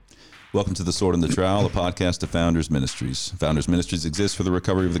Welcome to The Sword and the Trowel, a podcast of Founders Ministries. Founders Ministries exists for the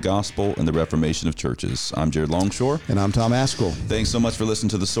recovery of the gospel and the reformation of churches. I'm Jared Longshore. And I'm Tom Askell. Thanks so much for listening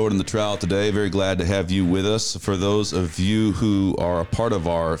to The Sword and the Trowel today. Very glad to have you with us. For those of you who are a part of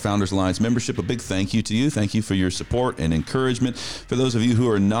our Founders Alliance membership, a big thank you to you. Thank you for your support and encouragement. For those of you who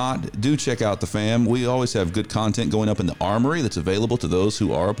are not, do check out the fam. We always have good content going up in the armory that's available to those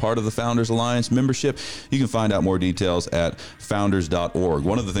who are a part of the Founders Alliance membership. You can find out more details at founders.org.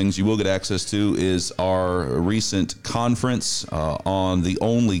 One of the things you will get access to is our recent conference on the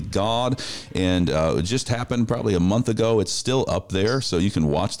only God, and it just happened probably a month ago. It's still up there, so you can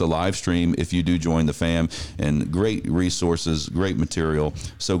watch the live stream if you do join the fam, and great resources, great material.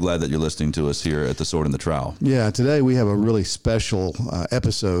 So glad that you're listening to us here at The Sword and the Trowel. Yeah, today we have a really special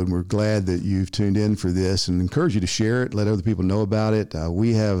episode. We're glad that you've tuned in for this and encourage you to share it, let other people know about it.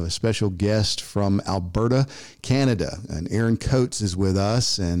 We have a special guest from Alberta, Canada, and Erin is with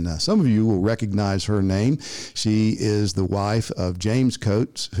us, and some of you will recognize her name. She is the wife of James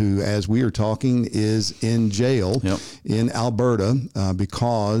Coates, who, as we are talking, is in jail in Alberta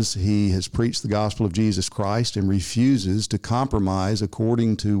because he has preached the gospel of Jesus Christ and refuses to compromise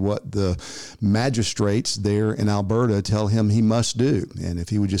according to what the magistrates there in Alberta tell him he must do. And if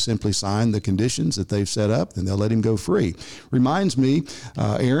he would just simply sign the conditions that they've set up, then they'll let him go free. Reminds me,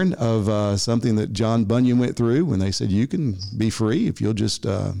 Erin, of something that John Bunyan went through when they said, you can be free if you'll just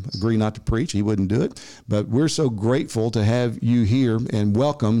agree not to preach. He wouldn't do it. But we're so grateful to have you here, and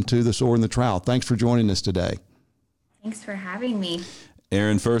welcome to The Sword and the Trowel. Thanks for joining us today. Thanks for having me.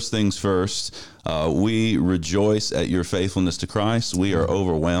 Erin, first things first, we rejoice at your faithfulness to Christ. We are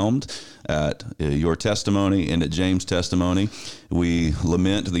overwhelmed at your testimony and at James' testimony. We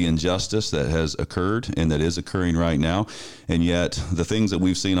lament the injustice that has occurred and that is occurring right now. And yet the things that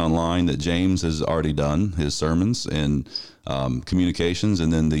we've seen online that James has already done, his sermons and communications,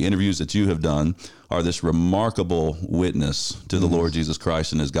 and then the interviews that you have done, are this remarkable witness to the Lord Jesus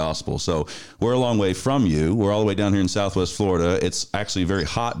Christ and his gospel. So we're a long way from you. We're all the way down here in Southwest Florida. It's actually very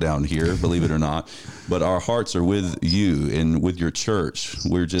hot down here, believe it or not, but our hearts are with you and with your church.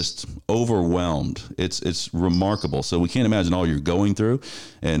 We're just overwhelmed. It's remarkable. So we can't imagine all you're going through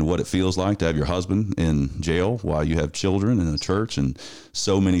and what it feels like to have your husband in jail while you have children in a church and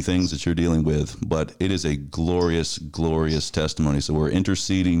so many things that you're dealing with. But it is a glorious, glorious testimony. So we're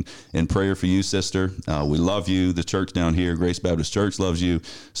interceding in prayer for you, sister. We love you. The church down here, Grace Baptist Church, loves you.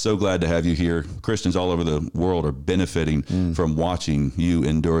 So glad to have you here. Christians all over the world are benefiting from watching you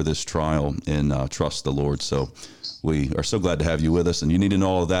endure this trial and trust the Lord. So we are so glad to have you with us, and you need to know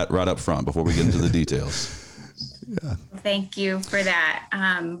all of that right up front before we get into the details. Yeah. Thank you for that.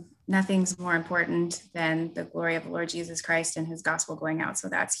 Nothing's more important than the glory of the Lord Jesus Christ and his gospel going out. So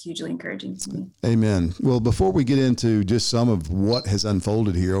that's hugely encouraging to me. Amen. Well, before we get into just some of what has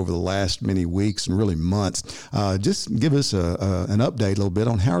unfolded here over the last many weeks and really months, just give us an update a little bit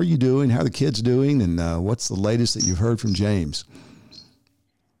on how are you doing, how are the kids doing, and what's the latest that you've heard from James?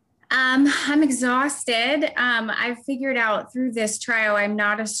 I'm exhausted. I've figured out through this trial, I'm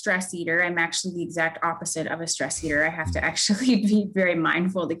not a stress eater. I'm actually the exact opposite of a stress eater. I have to actually be very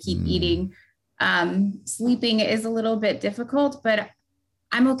mindful to keep eating. Sleeping is a little bit difficult, but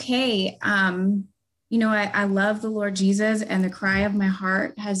I'm okay. I love the Lord Jesus, and the cry of my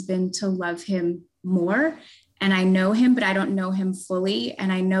heart has been to love him more. And I know him, but I don't know him fully.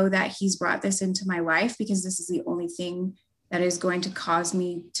 And I know that he's brought this into my life because this is the only thing that is going to cause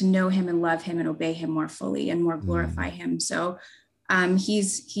me to know him and love him and obey him more fully and more glorify him. So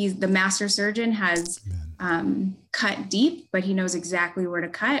he's the master surgeon has cut deep, but he knows exactly where to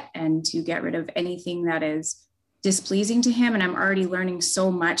cut and to get rid of anything that is displeasing to him. And I'm already learning so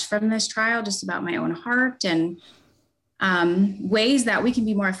much from this trial, just about my own heart and ways that we can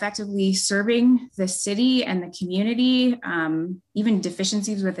be more effectively serving the city and the community, even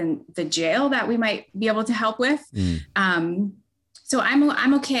deficiencies within the jail that we might be able to help with. So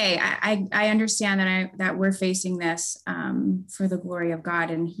I'm okay. I understand that we're facing this for the glory of God,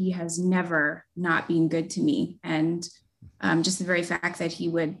 and he has never not been good to me. And just the very fact that he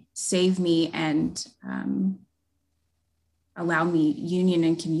would save me and allow me union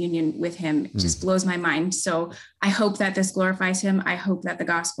and communion with him just blows my mind. So I hope that this glorifies him. I hope that the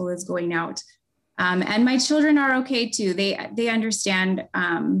gospel is going out. And my children are okay too. They understand.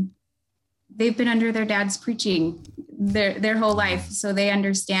 They've been under their dad's preaching their whole life. So they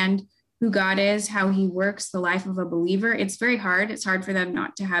understand who God is, how he works, the life of a believer. It's very hard. It's hard for them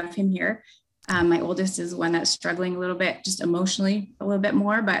not to have him here. My oldest is the one that's struggling a little bit, just emotionally a little bit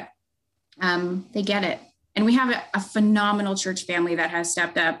more, but they get it. And we have a phenomenal church family that has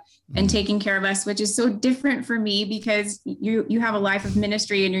stepped up and taken care of us, which is so different for me because you have a life of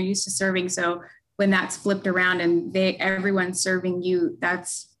ministry and you're used to serving. So when that's flipped around and everyone's serving you,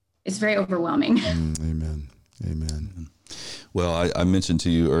 it's very overwhelming. Amen. Amen. Well, I mentioned to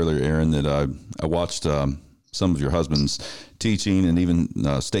you earlier, Erin, that I watched some of your husband's teaching and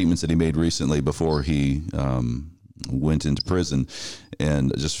even statements that he made recently before he went into prison,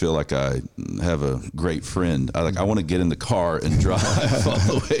 and I just feel like I have a great friend. I want to get in the car and drive all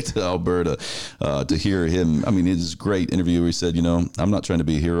the way to Alberta to hear him. I mean, it's a great interview where he said, I'm not trying to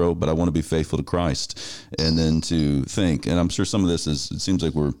be a hero, but I want to be faithful to Christ. And then to think, and I'm sure some of this it seems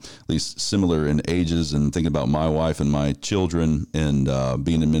like we're at least similar in ages, and thinking about my wife and my children and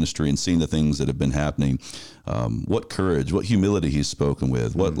being in ministry and seeing the things that have been happening. What courage, what humility he's spoken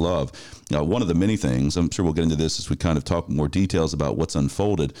with, what love. Now, one of the many things, I'm sure we'll get into this as we kind of talk more details about what's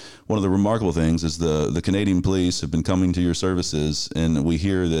unfolded. One of the remarkable things is the Canadian police have been coming to your services, and we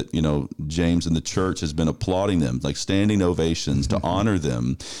hear that, James and the church has been applauding them, like standing ovations to honor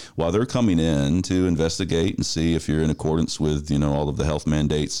them while they're coming in to investigate and see if you're in accordance with, all of the health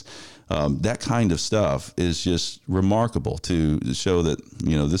mandates. That kind of stuff is just remarkable to show that,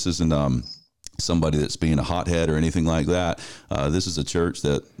 this isn't somebody that's being a hothead or anything like that. This is a church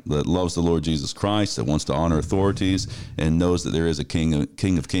that loves the Lord Jesus Christ, that wants to honor authorities, and knows that there is a King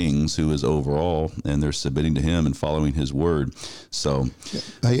of Kings who is over all, and they're submitting to him and following his word. So,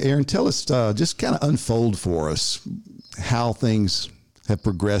 hey, Erin, tell us, just kind of unfold for us how things have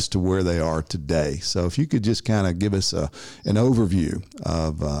progressed to where they are today. So if you could just kind of give us an overview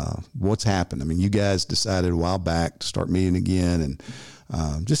of what's happened. I mean, you guys decided a while back to start meeting again, and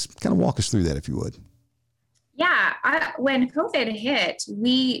just kind of walk us through that if you would. Yeah. When COVID hit,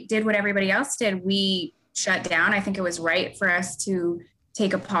 we did what everybody else did. We shut down. I think it was right for us to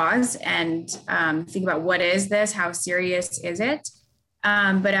take a pause and think about what is this? How serious is it?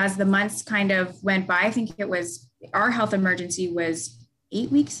 But as the months kind of went by, I think our health emergency was 8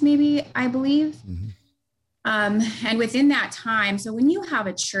 weeks, maybe, I believe. Mm-hmm. And within that time, so when you have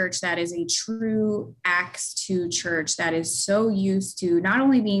a church that is a true Acts 2 church that is so used to not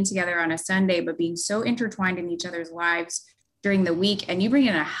only being together on a Sunday, but being so intertwined in each other's lives during the week, and you bring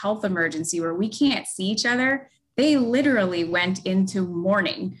in a health emergency where we can't see each other, they literally went into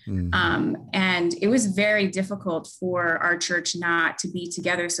mourning. Mm-hmm. And it was very difficult for our church not to be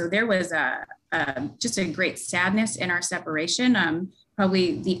together. So there was just a great sadness in our separation.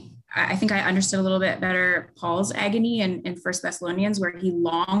 I think I understood a little bit better Paul's agony in 1 Thessalonians, where he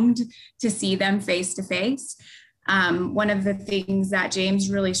longed to see them face to face. One of the things that James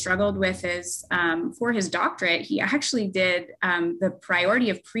really struggled with is for his doctorate, he actually did the priority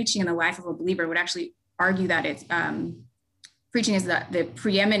of preaching in the life of a believer would actually argue that it's preaching is the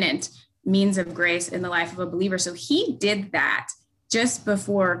preeminent means of grace in the life of a believer. So he did that just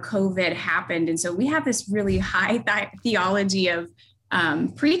before COVID happened. And so we have this really high theology of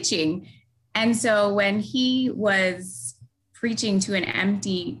preaching. And so when he was preaching to an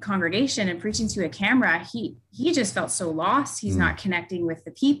empty congregation and preaching to a camera, he just felt so lost. He's not connecting with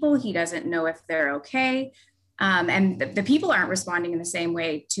the people. He doesn't know if they're okay. And the people aren't responding in the same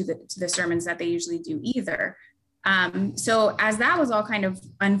way to the sermons that they usually do either. So as that was all kind of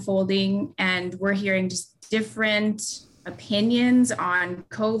unfolding, and we're hearing just different opinions on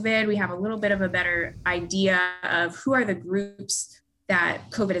COVID, we have a little bit of a better idea of who are the groups that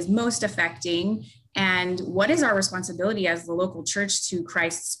COVID is most affecting, and what is our responsibility as the local church to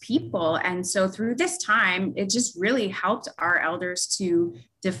Christ's people. And so through this time, it just really helped our elders to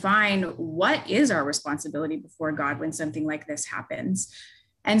define what is our responsibility before God when something like this happens.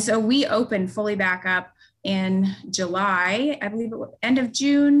 And so we opened fully back up in July, I believe it was end of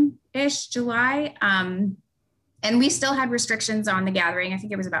June-ish, July. And we still had restrictions on the gathering. I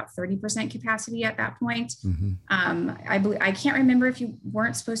think it was about 30% capacity at that point. Mm-hmm. I can't remember if you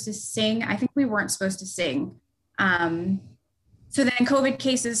weren't supposed to sing. I think we weren't supposed to sing. So then COVID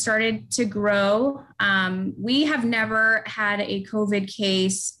cases started to grow. We have never had a COVID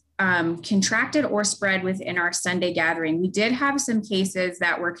case contracted or spread within our Sunday gathering. We did have some cases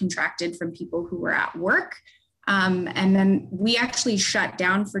that were contracted from people who were at work. And then we actually shut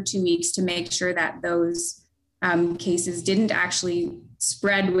down for 2 weeks to make sure that those cases didn't actually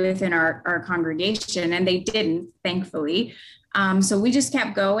spread within our congregation, and they didn't, thankfully. So we just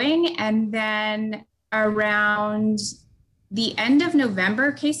kept going. And then around the end of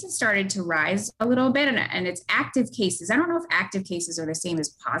November, cases started to rise a little bit, and it's active cases. I don't know if active cases are the same as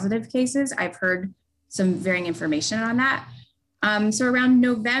positive cases. I've heard some varying information on that. So around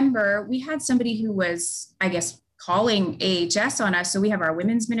November, we had somebody who was, I guess, calling AHS on us. So we have our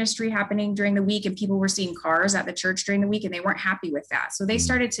women's ministry happening during the week, and people were seeing cars at the church during the week, and they weren't happy with that. So they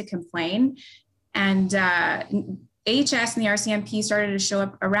started to complain, and AHS and the RCMP started to show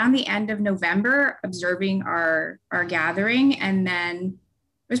up around the end of November, observing our gathering. And then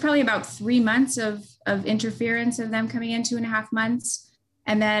it was probably about 3 months of interference of them coming in, 2.5 months.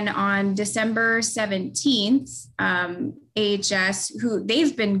 And then on December 17th, AHS, who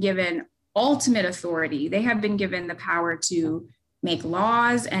they've been given ultimate authority, they have been given the power to make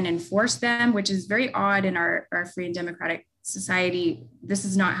laws and enforce them, which is very odd in our free and democratic society. This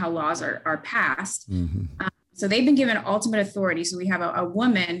is not how laws are passed. So they've been given ultimate authority. So we have a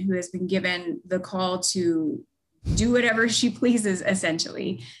woman who has been given the call to do whatever she pleases,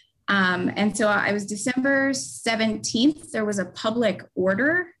 essentially. And so it was December 17th, there was a public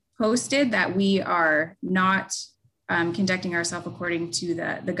order posted that we are not conducting ourselves according to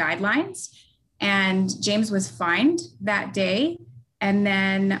the guidelines. And James was fined that day. And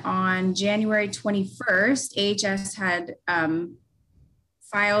then on January 21st, AHS had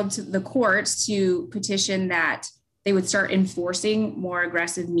filed to the courts to petition that they would start enforcing more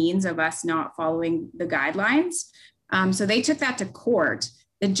aggressive means of us not following the guidelines. So they took that to court.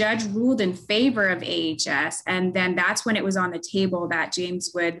 The judge ruled in favor of AHS, and then that's when it was on the table that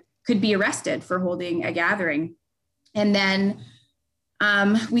James could be arrested for holding a gathering. And then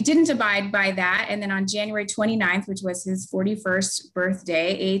we didn't abide by that. And then on January 29th, which was his 41st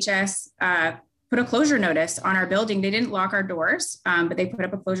birthday, AHS put a closure notice on our building. They didn't lock our doors, but they put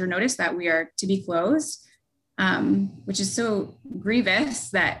up a closure notice that we are to be closed, which is so grievous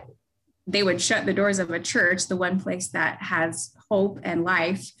that they would shut the doors of a church, the one place that has hope and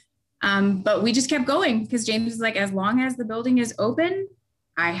life. But we just kept going because James is like, as long as the building is open,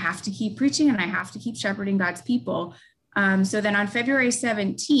 I have to keep preaching and I have to keep shepherding God's people. So then on February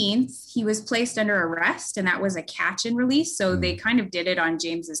 17th, he was placed under arrest, and that was a catch and release. So they kind of did it on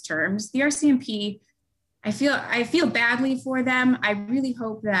James's terms. The RCMP, I feel badly for them. I really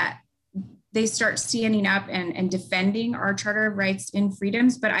hope that they start standing up and defending our Charter of Rights and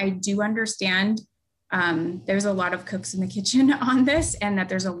Freedoms. But I do understand there's a lot of cooks in the kitchen on this, and that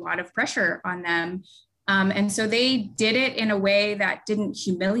there's a lot of pressure on them. And so they did it in a way that didn't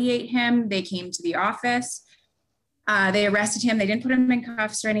humiliate him. They came to the office. They arrested him. They didn't put him in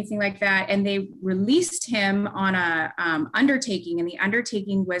cuffs or anything like that. And they released him on a undertaking. And the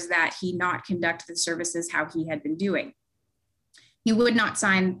undertaking was that he not conduct the services how he had been doing. He would not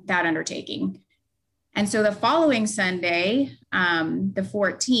sign that undertaking. And so the following Sunday, the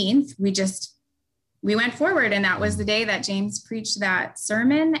 14th, we went forward. And that was the day that James preached that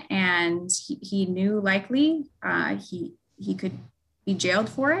sermon. And he knew likely he could be jailed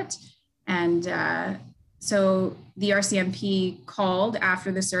for it. And so the RCMP called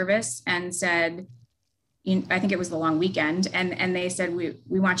after the service and said, I think it was the long weekend, and they said, we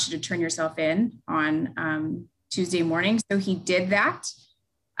want you to turn yourself in on Tuesday morning. So he did that.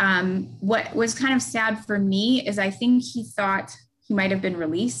 What was kind of sad for me is I think he thought he might have been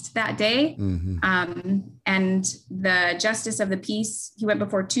released that day. And the justice of the peace, he went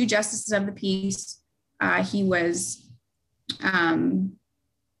before 2 justices of the peace. He was...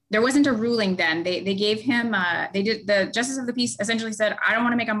 there wasn't a ruling then. They gave him, the justice of the peace essentially said, I don't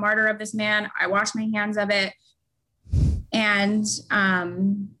want to make a martyr of this man. I wash my hands of it. And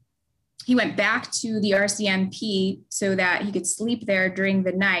he went back to the RCMP so that he could sleep there during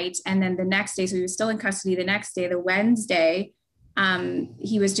the night. And then the next day, so he was still in custody the next day, the Wednesday,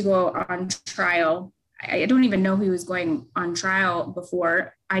 he was to go on trial. I don't even know who he was going on trial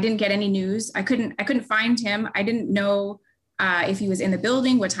before. I didn't get any news. I couldn't find him. I didn't know if he was in the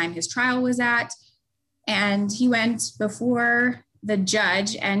building, what time his trial was at. And he went before the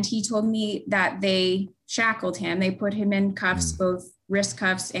judge, and he told me that they shackled him. They put him in cuffs, both wrist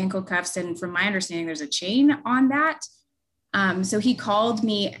cuffs, ankle cuffs. And from my understanding, there's a chain on that. So he called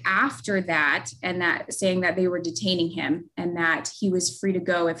me after that, and that saying that they were detaining him and that he was free to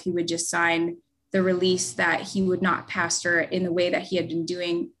go if he would just sign the release that he would not pastor in the way that he had been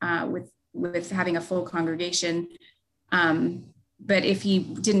doing with having a full congregation. But if he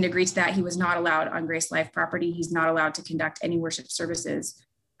didn't agree to that, he was not allowed on Grace Life property. He's not allowed to conduct any worship services.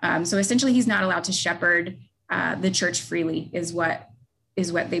 So essentially, he's not allowed to shepherd the church freely is what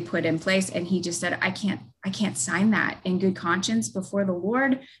they put in place. And he just said, I can't sign that in good conscience before the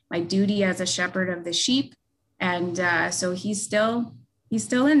Lord, my duty as a shepherd of the sheep. And so he's still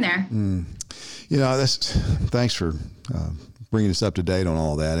in there. Thanks for bringing us up to date on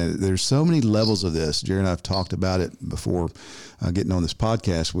all that. And there's so many levels of this. Jerry and I've talked about it before getting on this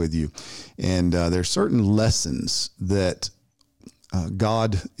podcast with you. And there's certain lessons that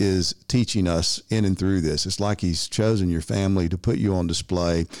God is teaching us in and through this. It's like he's chosen your family to put you on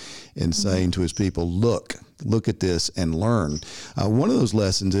display and saying to his people, look at this and learn. One of those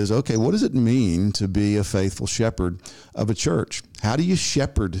lessons is, okay, what does it mean to be a faithful shepherd of a church? How do you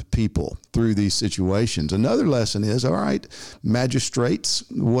shepherd people through these situations? Another lesson is, all right, magistrates,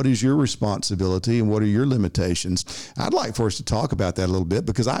 what is your responsibility and what are your limitations? I'd like for us to talk about that a little bit,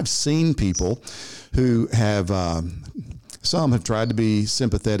 because I've seen people who have some have tried to be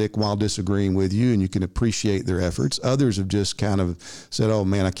sympathetic while disagreeing with you, and you can appreciate their efforts. Others have just kind of said, oh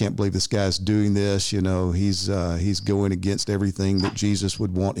man, I can't believe this guy's doing this. You know, he's going against everything that Jesus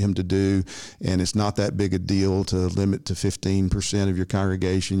would want him to do. And it's not that big a deal to limit to 15% of your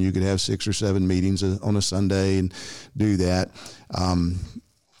congregation. You could have 6 or 7 meetings on a Sunday and do that.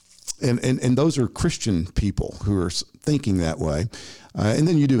 And those are Christian people who are thinking that way. And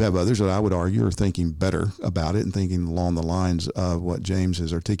then you do have others that I would argue are thinking better about it and thinking along the lines of what James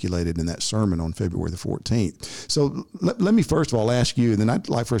has articulated in that sermon on February the 14th. So let me first of all ask you, and then I'd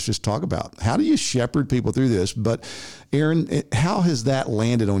like for us to just talk about, how do you shepherd people through this? But Erin, how has that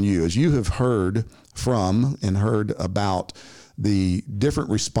landed on you as you have heard from and heard about the different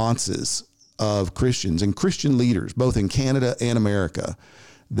responses of Christians and Christian leaders, both in Canada and America,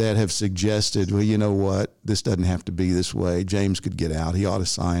 that have suggested, well, you know what, this doesn't have to be this way. James could get out. He ought to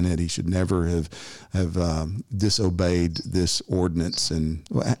sign it. He should never have disobeyed this ordinance. And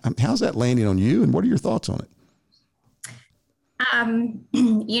how's that landing on you? And what are your thoughts on it?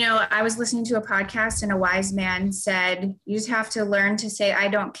 I was listening to a podcast and a wise man said, you just have to learn to say, I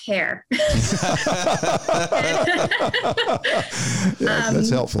don't care. That's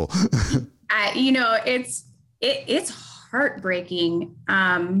helpful. It's heartbreaking.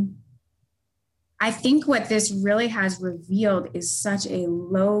 I think what this really has revealed is such a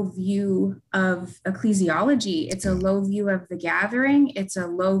low view of ecclesiology. It's a low view of the gathering. It's a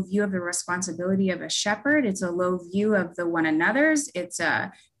low view of the responsibility of a shepherd. It's a low view of the one another's. It's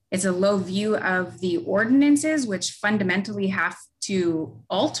a low view of the ordinances, which fundamentally have to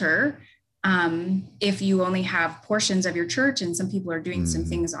alter if you only have portions of your church, and some people are doing some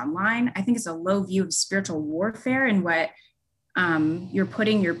things online. I think it's a low view of spiritual warfare and what you're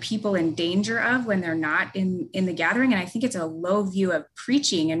putting your people in danger of when they're not in the gathering. And I think it's a low view of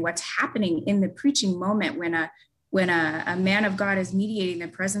preaching and what's happening in the preaching moment when a man of God is mediating the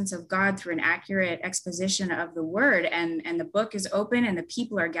presence of God through an accurate exposition of the word, and the book is open and the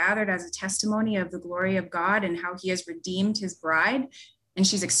people are gathered as a testimony of the glory of God and how he has redeemed his bride. And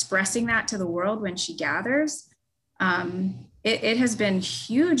she's expressing that to the world when she gathers. It has been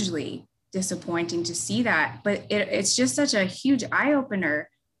hugely disappointing to see that, but it's just such a huge eye opener.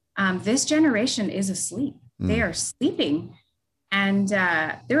 This generation is asleep. They are sleeping. And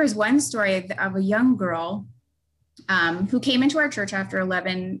there was one story of a young girl who came into our church after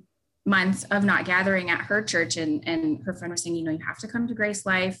 11 months of not gathering at her church. And her friend was saying, you have to come to Grace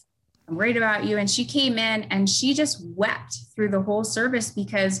Life. I'm worried about you. And she came in and she just wept through the whole service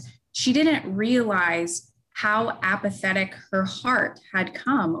because she didn't realize how apathetic her heart had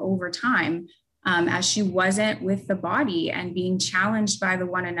come over time as she wasn't with the body and being challenged by the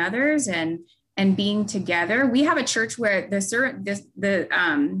one another's and being together. We have a church where the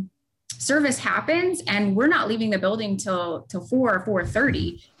service happens and we're not leaving the building till 4 or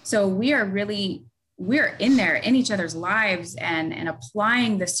 4:30. So we're in there in each other's lives and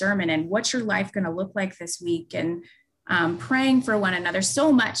applying the sermon and what's your life going to look like this week, and praying for one another.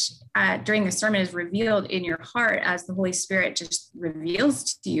 So much during the sermon is revealed in your heart as the Holy Spirit just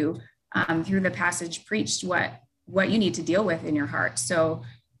reveals to you through the passage preached what you need to deal with in your heart. So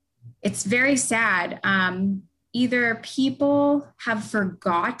it's very sad. Either people have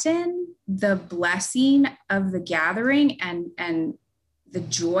forgotten the blessing of the gathering and the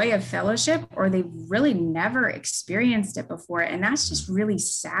joy of fellowship, or they've really never experienced it before. And that's just really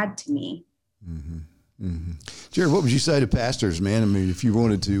sad to me. Mm-hmm. Mm-hmm. Jared, what would you say to pastors, man? I mean, if you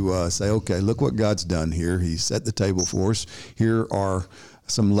wanted to say, okay, look what God's done here. He set the table for us. Here are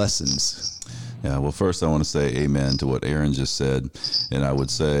some lessons. Yeah, well, first I want to say amen to what Erin just said. And I would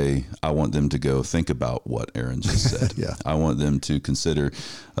say I want them to go think about what Erin just said. Yeah. I want them to consider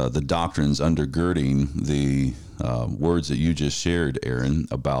the doctrines undergirding the words that you just shared, Erin,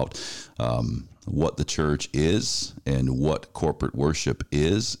 about what the church is and what corporate worship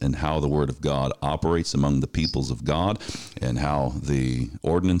is and how the Word of God operates among the peoples of God and how the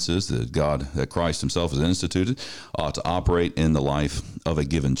ordinances that Christ himself has instituted ought to operate in the life of a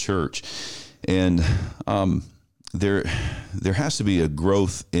given church. And there has to be a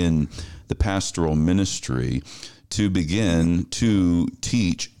growth in the pastoral ministry to begin to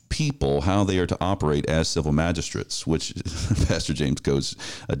teach people how they are to operate as civil magistrates, which Pastor James Coates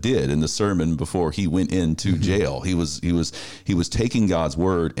did in the sermon before he went into jail. He was taking God's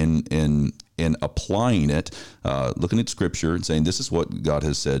word and applying it, looking at Scripture and saying, this is what God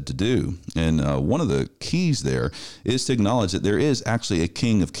has said to do. And one of the keys there is to acknowledge that there is actually a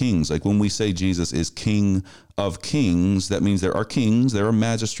King of Kings. Like when we say Jesus is King of Kings, that means there are kings, there are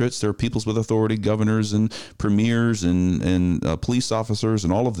magistrates, there are peoples with authority, governors and premiers and police officers,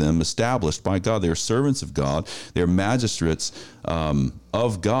 and all of them established by God. They're servants of God. They're magistrates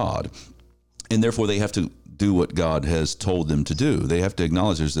of God. And therefore they have to do what God has told them to do. They have to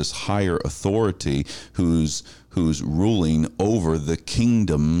acknowledge there's this higher authority who's ruling over the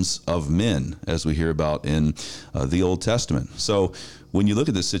kingdoms of men, as we hear about in the Old Testament. So when you look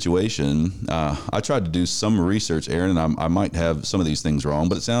at this situation, I tried to do some research, Erin, and I might have some of these things wrong,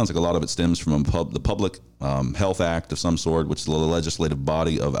 but it sounds like a lot of it stems from the Public Health Act of some sort, which is the legislative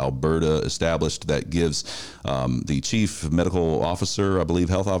body of Alberta established that gives the chief medical officer, I believe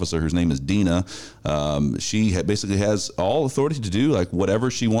health officer, whose name is Dina, she basically has all authority to do like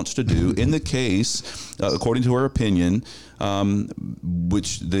whatever she wants to do in the case, according to her opinion,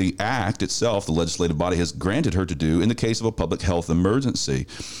 which the act itself, the legislative body, has granted her to do in the case of a public health emergency.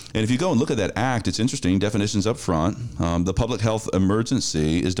 And if you go and look at that act, it's interesting, definitions up front. The public health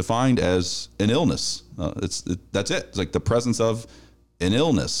emergency is defined as an illness. That's it. It's like the presence of an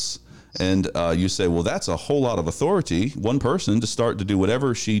illness. And you say, well, that's a whole lot of authority, one person to start to do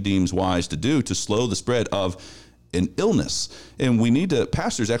whatever she deems wise to do to slow the spread of an illness. And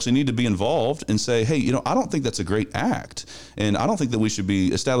pastors actually need to be involved and say, hey, I don't think that's a great act. And I don't think that we should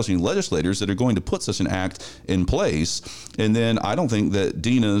be establishing legislators that are going to put such an act in place. And then I don't think that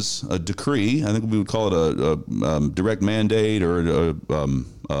Dina's decree, I think we would call it a direct mandate or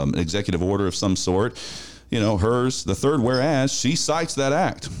an executive order of some sort, hers, the third whereas, she cites that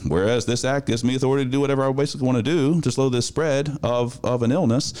act. Whereas this act gives me authority to do whatever I basically want to do to slow the spread of an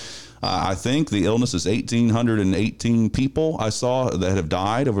illness. I think the illness is 1,818 people I saw that have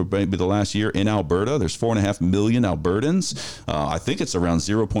died over maybe the last year in Alberta. There's 4.5 million Albertans. I think it's around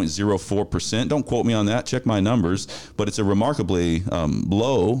 0.04%. Don't quote me on that. Check my numbers. But it's a remarkably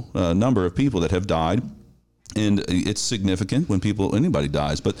low number of people that have died. And it's significant when anybody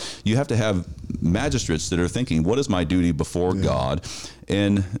dies, but you have to have magistrates that are thinking, what is my duty before God?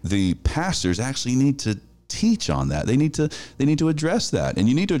 And the pastors actually need to teach on that. They need to address that. And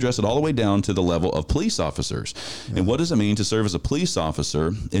you need to address it all the way down to the level of police officers. Yeah. And what does it mean to serve as a police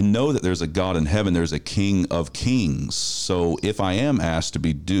officer and know that there's a God in heaven, there's a King of Kings. So if I am asked to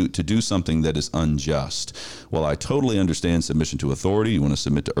do something that is unjust, well, I totally understand submission to authority. You want to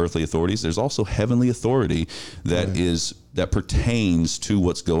submit to earthly authorities. There's also heavenly authority that pertains to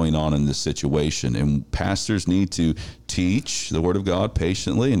what's going on in this situation. And pastors need to teach the Word of God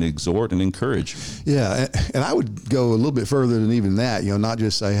patiently and exhort and encourage. Yeah, and I would go a little bit further than even that, not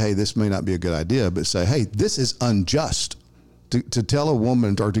just say, hey, this may not be a good idea, but say, hey, this is unjust. To tell a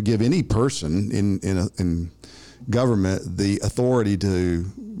woman or to give any person in government the authority to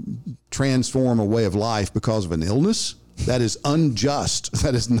transform a way of life because of an illness, that is unjust.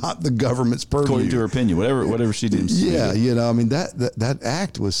 That is not the government's purview. According to her opinion, whatever she deems. Yeah, that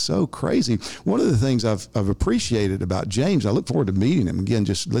act was so crazy. One of the things I've appreciated about James, I look forward to meeting him again,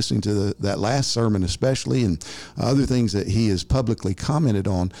 just listening to that last sermon especially, and other things that he has publicly commented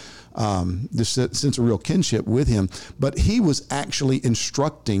on. This sense of real kinship with him, but he was actually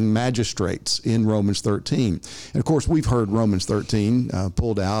instructing magistrates in Romans 13. And of course, we've heard Romans 13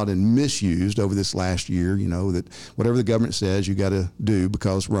 pulled out and misused over this last year, that whatever the government says, you got to do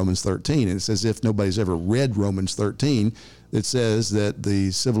because Romans 13. And it's as if nobody's ever read Romans 13. It says that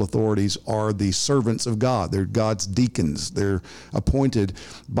the civil authorities are the servants of God. They're God's deacons. They're appointed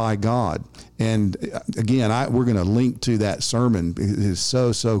by God. And again, we're going to link to that sermon. It is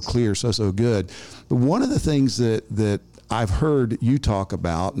so clear, so good. But one of the things that I've heard you talk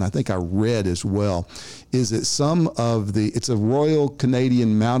about, and I think I read as well, is that it's a Royal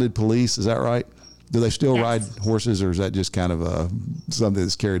Canadian Mounted Police. Is that right? Do they still ride horses, or is that just kind of something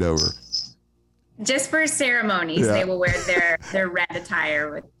that's carried over? Just for ceremonies, they will wear their red attire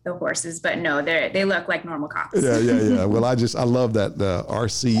with the horses, but no, they look like normal cops. Yeah. Well, I love that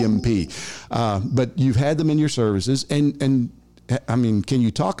RCMP. But you've had them in your services, and I mean, can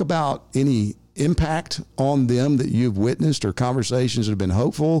you talk about any impact on them that you've witnessed, or conversations that have been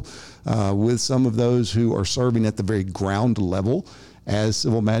hopeful with some of those who are serving at the very ground level as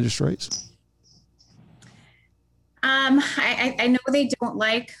civil magistrates? I know they don't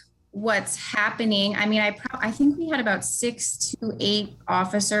like what's happening. I mean, I think we had about 6 to 8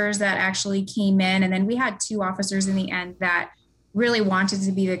 officers that actually came in, and then we had 2 officers in the end that really wanted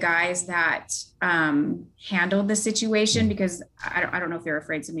to be the guys that handled the situation, because I don't know if they're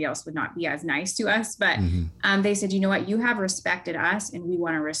afraid somebody else would not be as nice to us, but they said, you know what, you have respected us and we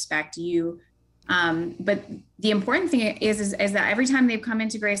want to respect you. But the important thing is that every time they've come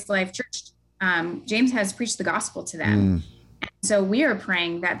into Grace Life Church, James has preached the gospel to them. So we are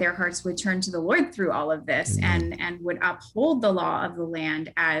praying that their hearts would turn to the Lord through all of this, and would uphold the law of the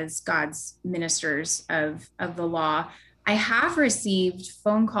land as God's ministers of the law. I have received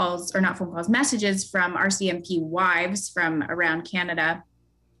messages from RCMP wives from around Canada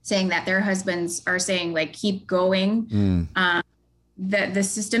saying that their husbands are saying, like, keep going. That the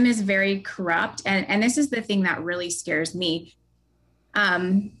system is very corrupt. And this is the thing that really scares me.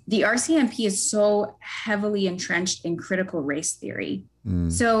 The RCMP is so heavily entrenched in critical race theory.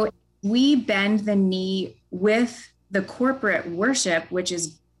 So we bend the knee with the corporate worship, which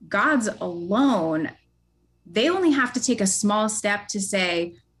is God's alone. They only have to take a small step to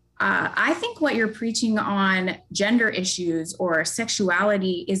say, I think what you're preaching on gender issues or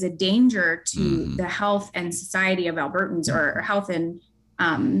sexuality is a danger to the health and society of Albertans, or health and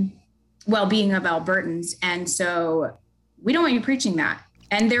well-being of Albertans. And so we don't want you preaching that.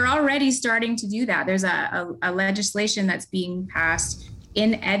 And they're already starting to do that. There's a legislation that's being passed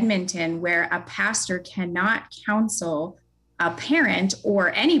in Edmonton where a pastor cannot counsel a parent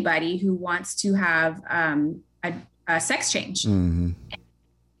or anybody who wants to have a sex change. If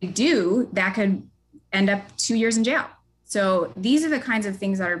they do, that could end up 2 years in jail. So these are the kinds of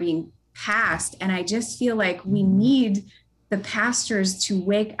things that are being passed. And I just feel like we need the pastors to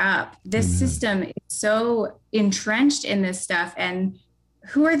wake up. This system is so entrenched in this stuff. And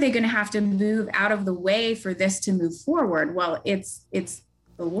who are they going to have to move out of the way for this to move forward? Well, it's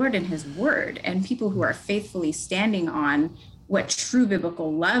the Lord and his word, and people who are faithfully standing on what true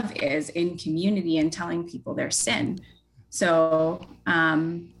biblical love is in community and telling people their sin. So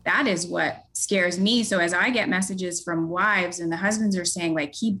that is what scares me. So as I get messages from wives and the husbands are saying,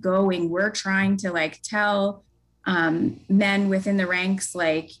 like, keep going, we're trying to, like, tell men within the ranks,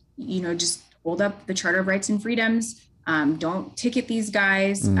 like, you know, just hold up the Charter of Rights and Freedoms. Don't ticket these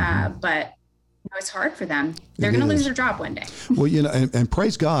guys. But you know, it's hard for them. They're going to lose their job one day. Well, you know, and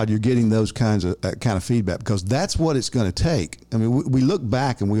praise God, you're getting those kinds of kind of feedback, because that's what it's going to take. I mean, we look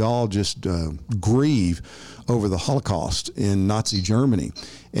back and we all just grieve over the Holocaust in Nazi Germany.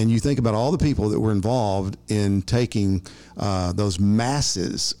 And you think about all the people that were involved in taking those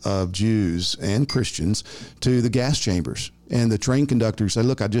masses of Jews and Christians to the gas chambers. And the train conductor said,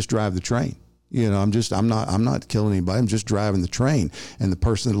 look, I just drive the train. You know, I'm not killing anybody. I'm just driving the train. And the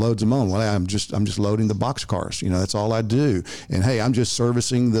person that loads them on, well, I'm just loading the boxcars. You know, that's all I do. And hey, I'm just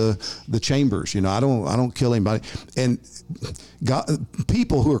servicing the chambers. You know, I don't kill anybody. And God,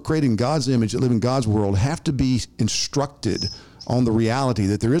 people who are creating God's image, that live in God's world, have to be instructed on the reality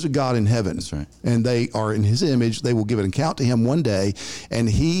that there is a God in heaven. That's right. And they are in his image. They will give an account to him one day, and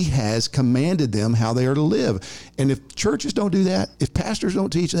he has commanded them how they are to live. And if churches don't do that, if pastors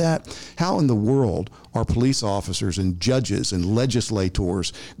don't teach that, how in the world are police officers and judges and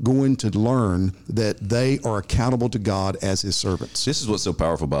legislators going to learn that they are accountable to God as his servants? This is what's so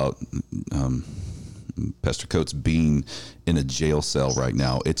powerful about Pastor Coates being in a jail cell right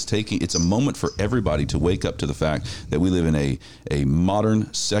now. It's a moment for everybody to wake up to the fact that we live in a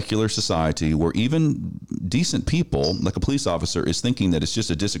modern secular society where even decent people, like a police officer, is thinking that it's just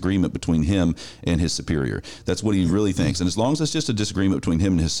a disagreement between him and his superior. That's what he really thinks. And as long as it's just a disagreement between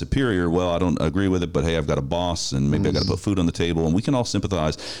him and his superior, well, I don't agree with it, but hey, I've got a boss and maybe I got to put food on the table, and we can all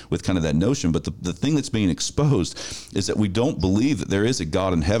sympathize with kind of that notion. But the thing that's being exposed is that we don't believe that there is a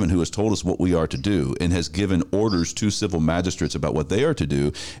God in heaven who has told us what we are to do and has given orders to civil magistrates about what they are to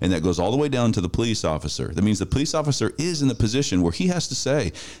do, and that goes all the way down to the police officer. That means the police officer is in the position where he has to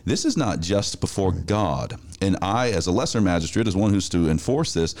say, this is not just before God, and I, as a lesser magistrate, as one who's to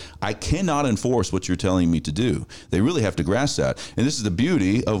enforce this, I cannot enforce what you're telling me to do. They really have to grasp that. And this is the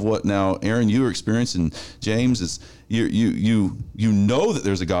beauty of what now, Erin, you are experiencing, James, is you know that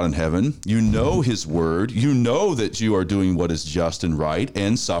there's a God in heaven. You know his word. You know that you are doing what is just and right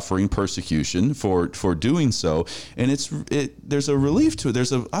and suffering persecution for doing so. And there's a relief to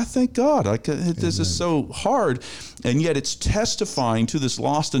it. I thank God. This is so hard. And yet it's testifying to this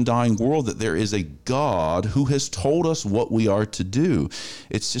lost and dying world that there is a God who has told us what we are to do.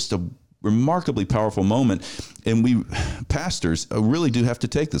 It's just a remarkably powerful moment. And we pastors really do have to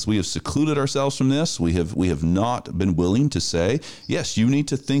take this. We have secluded ourselves from this. We have not been willing to say, yes, you need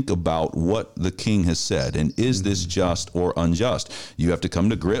to think about what the king has said. And is this just or unjust? You have to come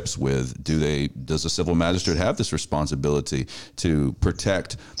to grips with, does a civil magistrate have this responsibility to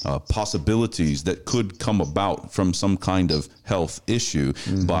protect possibilities that could come about from some kind of health issue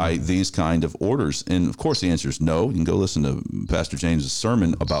by these kind of orders? And of course the answer is no. You can go listen to Pastor James's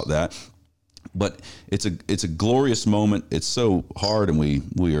sermon about that. But it's a glorious moment. It's so hard, and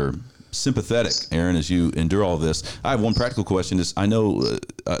we are sympathetic, Erin, as you endure all this. I have one practical question. I know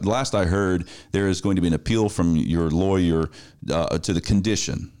last I heard there is going to be an appeal from your lawyer to the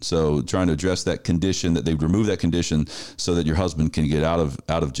condition. So trying to address that condition, that they remove that condition so that your husband can get out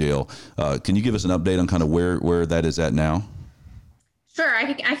of jail. Can you give us an update on kind of where that is at now? Sure,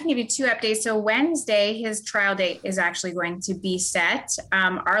 I can give you two updates. So Wednesday, his trial date is actually going to be set.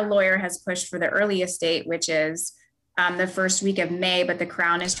 Our lawyer has pushed for the earliest date, which is the first week of May, but the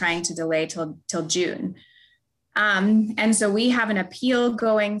Crown is trying to delay till June. And so we have an appeal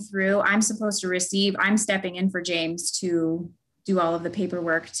going through. I'm stepping in for James to do all of the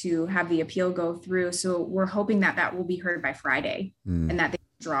paperwork to have the appeal go through. So we're hoping that will be heard by Friday and that they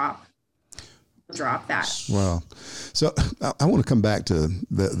drop that. Wow. So I want to come back to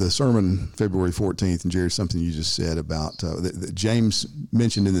the sermon February 14th, and Jerry, something you just said about that James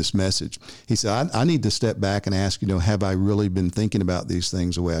mentioned in this message. He said, I need to step back and ask, have I really been thinking about these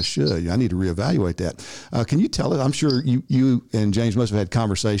things the way I should? I need to reevaluate that. Can you tell us, I'm sure you and James must have had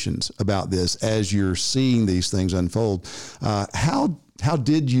conversations about this as you're seeing these things unfold. How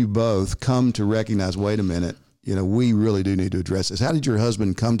did you both come to recognize, wait a minute, we really do need to address this? How did your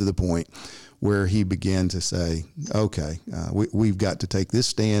husband come to the point where he began to say, okay, we've got to take this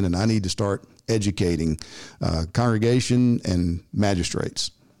stand, and I need to start educating congregation and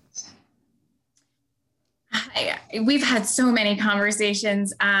magistrates? We've had so many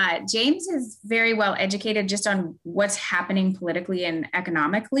conversations. James is very well educated just on what's happening politically and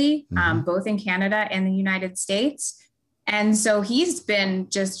economically, both in Canada and the United States. And so he's been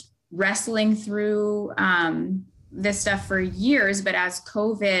just wrestling through this stuff for years. But as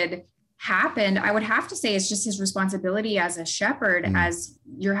COVID happened, I would have to say it's just his responsibility as a shepherd, as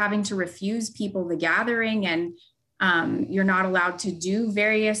you're having to refuse people the gathering, and you're not allowed to do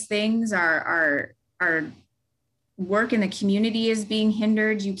various things. Our work in the community is being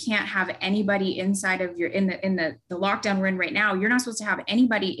hindered. You can't have anybody inside of in the lockdown we're in right now. You're not supposed to have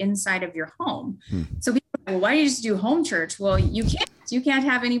anybody inside of your home. So people are like, well, why do you just do home church? Well, you can't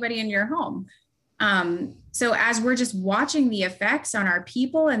have anybody in your home. So as we're just watching the effects on our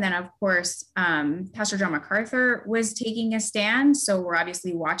people, and then of course, Pastor John MacArthur was taking a stand. So we're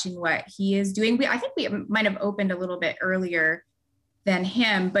obviously watching what he is doing. I think we might have opened a little bit earlier than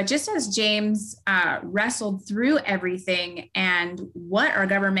him, but just as James wrestled through everything and what our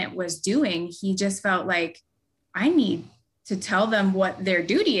government was doing, he just felt like, I need to tell them what their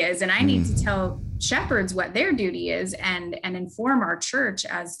duty is, and I need to tell shepherds what their duty is, and inform our church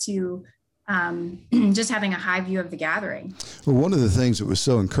as to just having a high view of the gathering. Well, one of the things that was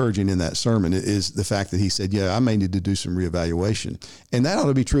so encouraging in that sermon is the fact that he said, I may need to do some reevaluation. And that ought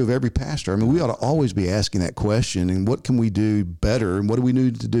to be true of every pastor. I mean, we ought to always be asking that question, and what can we do better, and what do we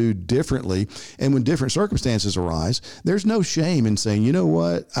need to do differently? And when different circumstances arise, there's no shame in saying, you know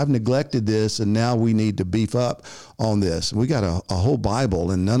what, I've neglected this, and now we need to beef up on this. We got a whole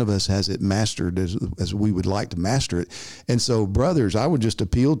Bible, and none of us has it mastered as we would like to master it. And so, brothers, I would just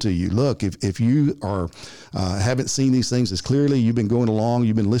appeal to you, look, if you are haven't seen these things as clearly, you've been going along,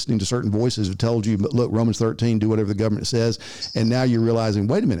 you've been listening to certain voices who told you, but look, Romans 13, do whatever the government says, and now you're realizing,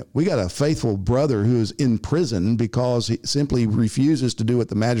 wait a minute, we got a faithful brother who is in prison because he simply refuses to do what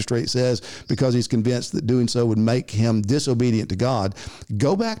the magistrate says because he's convinced that doing so would make him disobedient to God.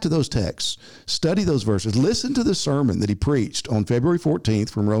 Go back to those texts, study those verses, listen to the sermon that he preached on February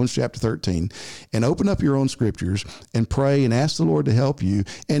 14th from Romans chapter 13, and open up your own scriptures and pray and ask the Lord to help you.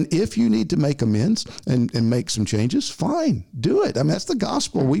 And if you need to make amends and make some changes, fine, do it. I mean, that's the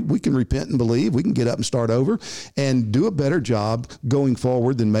gospel. We can repent and believe. We can get up and start over and do a better job going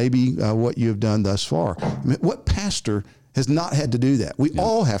forward than maybe what you have done thus far. I mean, what pastor has not had to do that? We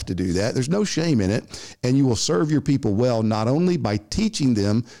all have to do that. There's no shame in it. And you will serve your people well, not only by teaching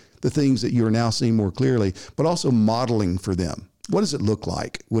them the things that you are now seeing more clearly, but also modeling for them. What does it look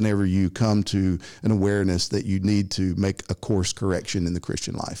like whenever you come to an awareness that you need to make a course correction in the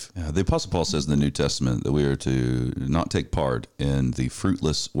Christian life? Yeah, the Apostle Paul says in the New Testament that we are to not take part in the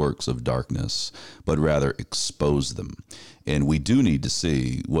fruitless works of darkness, but rather expose them. And we do need to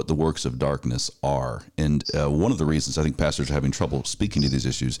see what the works of darkness are. And one of the reasons I think pastors are having trouble speaking to these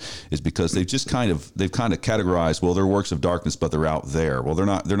issues is because they've kind of categorized, well, they're works of darkness, but they're out there. Well,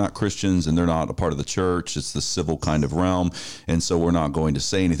 they're not Christians, and they're not a part of the church. It's the civil kind of realm. And so we're not going to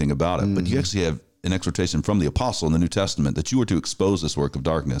say anything about it. But you actually have an exhortation from the apostle in the New Testament that you are to expose this work of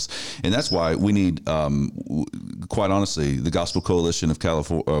darkness. And that's why we need, quite honestly, the Gospel Coalition of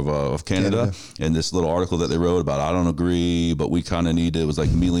Canada, and this little article that they wrote about, I don't agree, but we kind of need it was like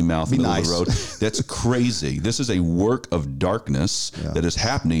mealy mouth in the middle of the road. That's crazy. This is a work of darkness that is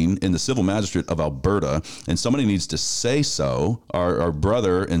happening in the civil magistrate of Alberta, and somebody needs to say so. Our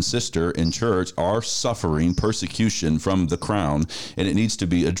brother and sister in church are suffering persecution from the crown, and it needs to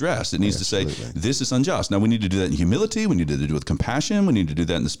be addressed. It needs to say, this is unjust. Now, we need to do that in humility. We need to do it with compassion. We need to do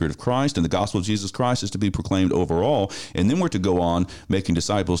that in the Spirit of Christ. And the gospel of Jesus Christ is to be proclaimed overall. And then we're to go on making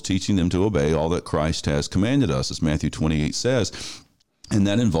disciples, teaching them to obey all that Christ has commanded us, as Matthew 28 says. And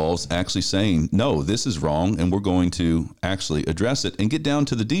that involves actually saying, no, this is wrong, and we're going to actually address it and get down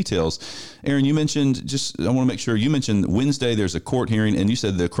to the details. Erin, you mentioned, I want to make sure, you mentioned Wednesday there's a court hearing, and you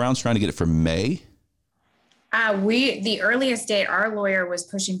said the Crown's trying to get it for May? The earliest date our lawyer was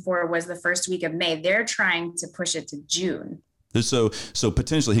pushing for was the first week of May. They're trying to push it to June. So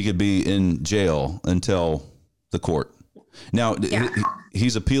potentially he could be in jail until the court. Now,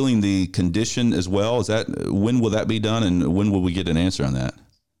 he's appealing the condition as well. When will that be done, and when will we get an answer on that?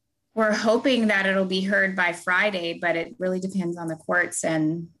 We're hoping that it'll be heard by Friday, but it really depends on the courts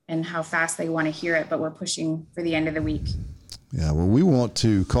and how fast they want to hear it. But we're pushing for the end of the week. Yeah, well, we want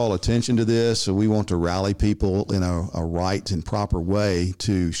to call attention to this. So we want to rally people in a right and proper way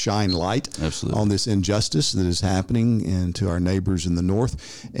to shine light on this injustice that is happening and to our neighbors in the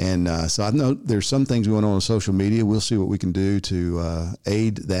north. And so I know there's some things going on social media. We'll see what we can do to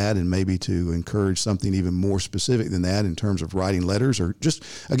aid that, and maybe to encourage something even more specific than that in terms of writing letters, or just,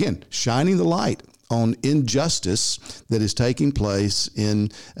 again, shining the light on injustice that is taking place in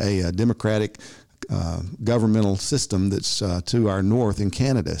a democratic governmental system that's to our north in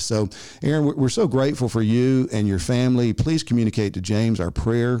Canada. So, Erin, we're so grateful for you and your family. Please communicate to James our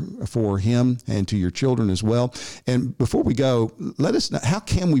prayer for him and to your children as well. And before we go, let us know, how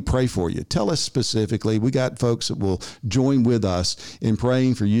can we pray for you? Tell us specifically. We got folks that will join with us in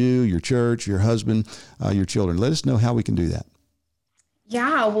praying for you, your church, your husband, your children. Let us know how we can do that.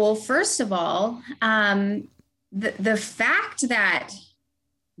 Yeah, well, first of all, the fact that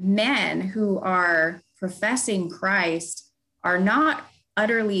men who are professing Christ are not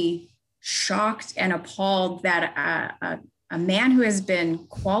utterly shocked and appalled that a man who has been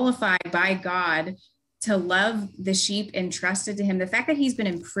qualified by God to love the sheep entrusted to him, the fact that he's been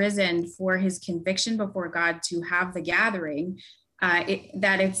imprisoned for his conviction before God to have the gathering,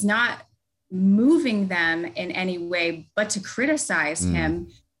 that it's not moving them in any way, but to criticize him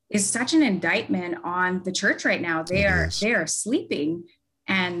is such an indictment on the church right now. They are sleeping.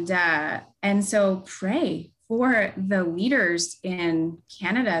 And so pray for the leaders in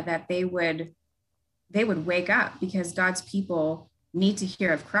Canada that they would wake up, because God's people need to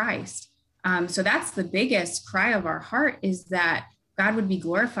hear of Christ. So that's the biggest cry of our heart, is that God would be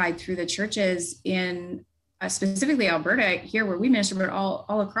glorified through the churches in specifically Alberta here where we minister, but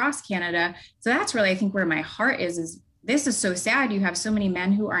all across Canada. So that's really, I think, where my heart is this is so sad. You have so many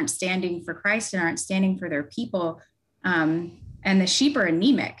men who aren't standing for Christ and aren't standing for their people. And the sheep are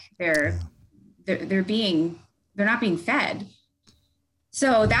anemic. They're not being fed.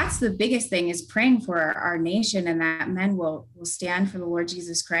 So that's the biggest thing, is praying for our nation, and that men will stand for the Lord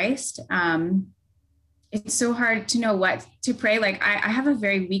Jesus Christ. It's so hard to know what to pray. Like I have a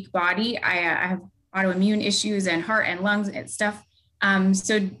very weak body. I have autoimmune issues and heart and lungs and stuff.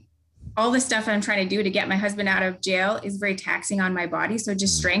 So all the stuff I'm trying to do to get my husband out of jail is very taxing on my body. So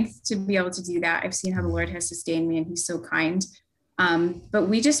just strength to be able to do that. I've seen how the Lord has sustained me, and he's so kind. But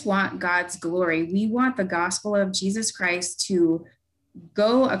we just want God's glory. We want the gospel of Jesus Christ to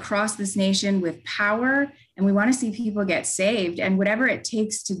go across this nation with power, and we want to see people get saved. And whatever it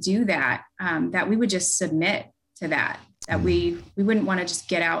takes to do that, that we would just submit to that we wouldn't want to just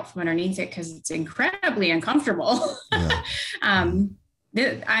get out from underneath it, because it's incredibly uncomfortable. Yeah. I'm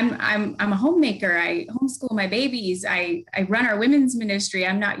a homemaker. I homeschool my babies. I run our women's ministry.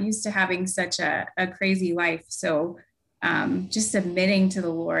 I'm not used to having such a crazy life. So just submitting to the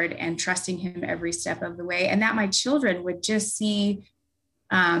Lord and trusting him every step of the way, and that my children would just see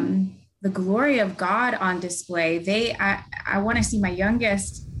the glory of God on display. I want to see my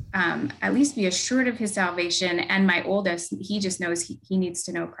youngest at least be assured of his salvation, and my oldest, he just knows he needs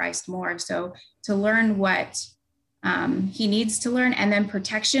to know Christ more. So to learn what he needs to learn, and then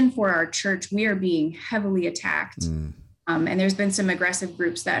protection for our church. We are being heavily attacked And there's been some aggressive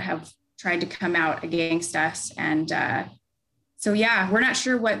groups that have tried to come out against us. And so, yeah, we're not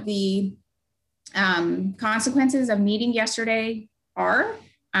sure what the consequences of meeting yesterday are.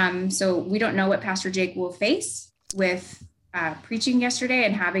 So we don't know what Pastor Jake will face with preaching yesterday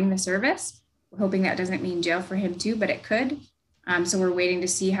and having the service. We're hoping that doesn't mean jail for him too, but it could. So we're waiting to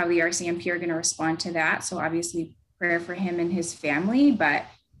see how the RCMP are going to respond to that. So obviously prayer for him and his family, but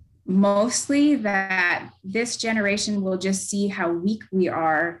mostly that this generation will just see how weak we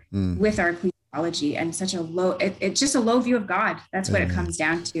are with our ecclesiology and such a low, it's just a low view of God. That's what it comes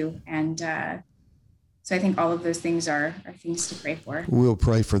down to. And so I think all of those things are things to pray for. We'll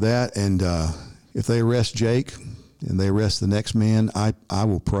pray for that. And if they arrest Jake and they arrest the next man, I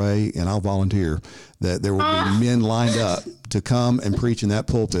will pray and I'll volunteer that there will be men lined up to come and preach in that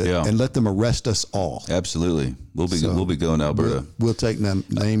pulpit and let them arrest us all. Absolutely. We'll be going to Alberta. We'll take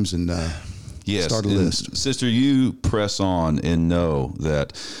names and start a list. Sister, you press on and know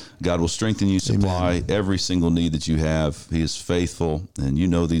that God will strengthen you, supply every single need that you have. He is faithful, and you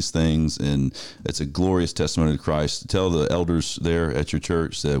know these things, and it's a glorious testimony to Christ. Tell the elders there at your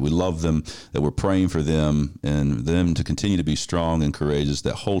church that we love them, that we're praying for them, and them to continue to be strong and courageous.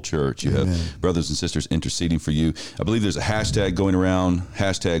 That whole church, you have brothers and sisters interceding for you. I believe there's a hashtag going around,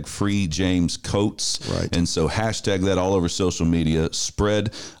 hashtag Free James Coates, and so hashtag that all over social media.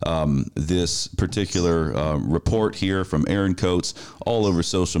 Spread this particular report here from Erin Coates all over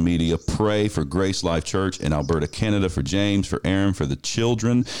social media. Pray for Grace Life Church in Alberta, Canada, for James, for Erin, for the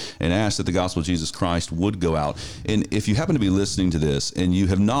children, and ask that the gospel of Jesus Christ would go out. And if you happen to be listening to this and you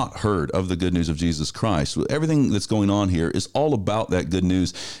have not heard of the good news of Jesus Christ, everything that's going on here is all about that good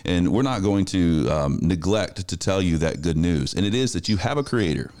news. And we're not going to neglect to tell you that good news. And it is that you have a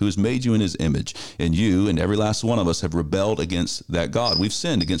creator who has made you in his image, and you and every last one of us have rebelled against that God. We've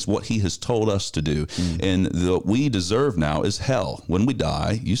sinned against what he has told us to do. And what we deserve now is hell. When we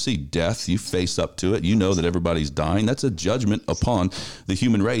die, you see death, you face up to it. You know that everybody's dying. That's a judgment upon the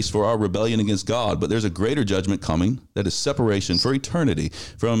human race for our rebellion against God. But there's a greater judgment coming, that is separation for eternity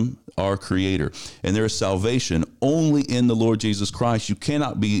from our Creator. And there is salvation only in the Lord Jesus Christ. You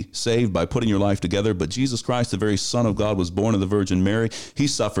cannot be saved by putting your life together, but Jesus Christ, the very Son of God, was born of the Virgin Mary. He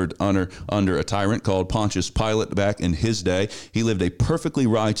suffered under a tyrant called Pontius Pilate back in his day. He lived a perfectly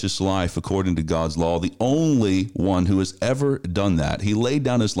righteous life according to God's law, the only one who has ever done that. He laid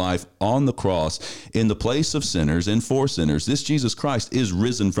down his life on the cross in the place of sinners and for sinners. This Jesus Christ is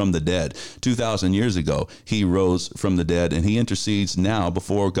risen from the dead. 2,000 years ago, he rose from the dead, and he intercedes now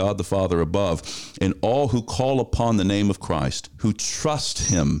before God the Father above. And all who call upon the name of Christ, who trust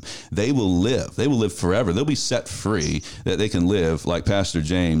him, they will live. They will live forever. They'll be set free, that they can live like Pastor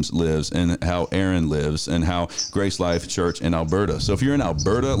James lives, and how Erin lives, and how Grace Life Church in Alberta. So if you're in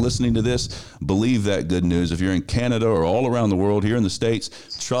Alberta listening to this, believe that good news. If you're in Canada or all around the world, here in the States,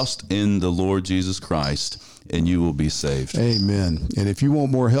 trust in the Lord Jesus Christ, and you will be saved. Amen. And if you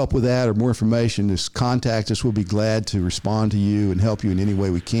want more help with that or more information, just contact us. We'll be glad to respond to you and help you in any way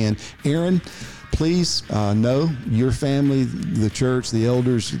we can. Erin, please know your family, the church, the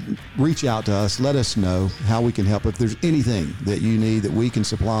elders, reach out to us. Let us know how we can help. If there's anything that you need that we can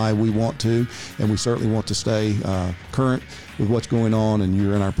supply, we want to, and we certainly want to stay current with what's going on, and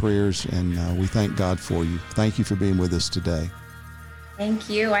you're in our prayers, and we thank God for you. Thank you for being with us today.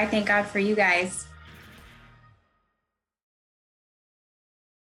 Thank you. I thank God for you guys.